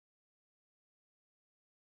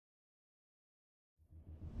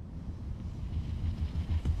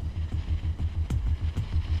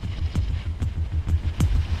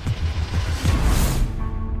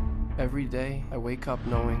Every day, I wake up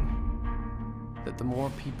knowing that the more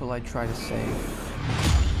people I try to save,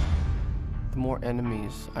 the more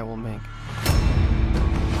enemies I will make.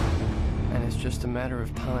 And it's just a matter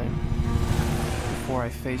of time before I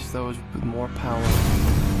face those with more power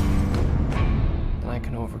than I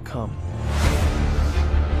can overcome.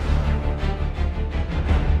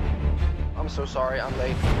 I'm so sorry, I'm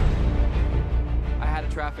late. I had a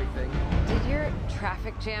traffic thing. Did your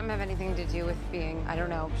traffic jam have anything to do with being, I don't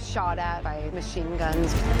know, shot at by machine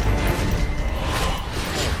guns?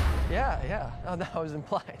 Yeah. Oh, no, I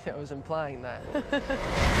was implying that.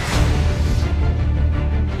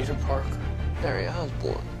 Peter Parker, Harry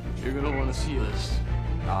Osborn. You're gonna want to see this.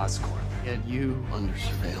 Oscorp. Get you under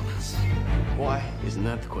surveillance. Why? Isn't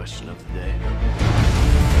that the question of the day?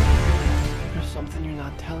 There's something you're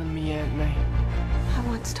not telling me, Aunt May. I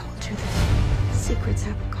once told you that secrets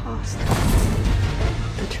have a cost.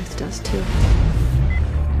 The truth does too.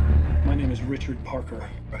 My name is Richard Parker.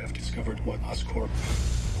 I have discovered what Oscorp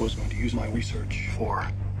was going to use my research for.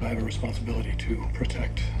 I have a responsibility to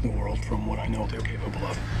protect the world from what I know they're capable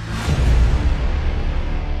of.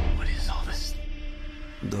 What is all this?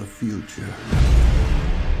 The future.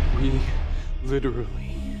 We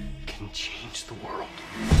literally can change the world.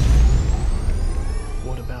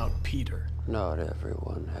 What about Peter? Not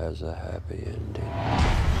everyone has a happy ending.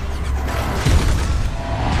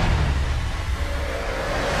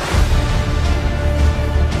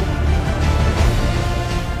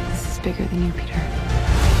 This is bigger than you, Peter.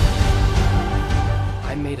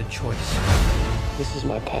 I made a choice. This is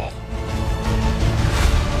my path.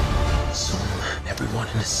 Soon, everyone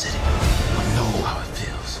in the city will know how it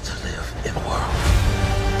feels to live in a world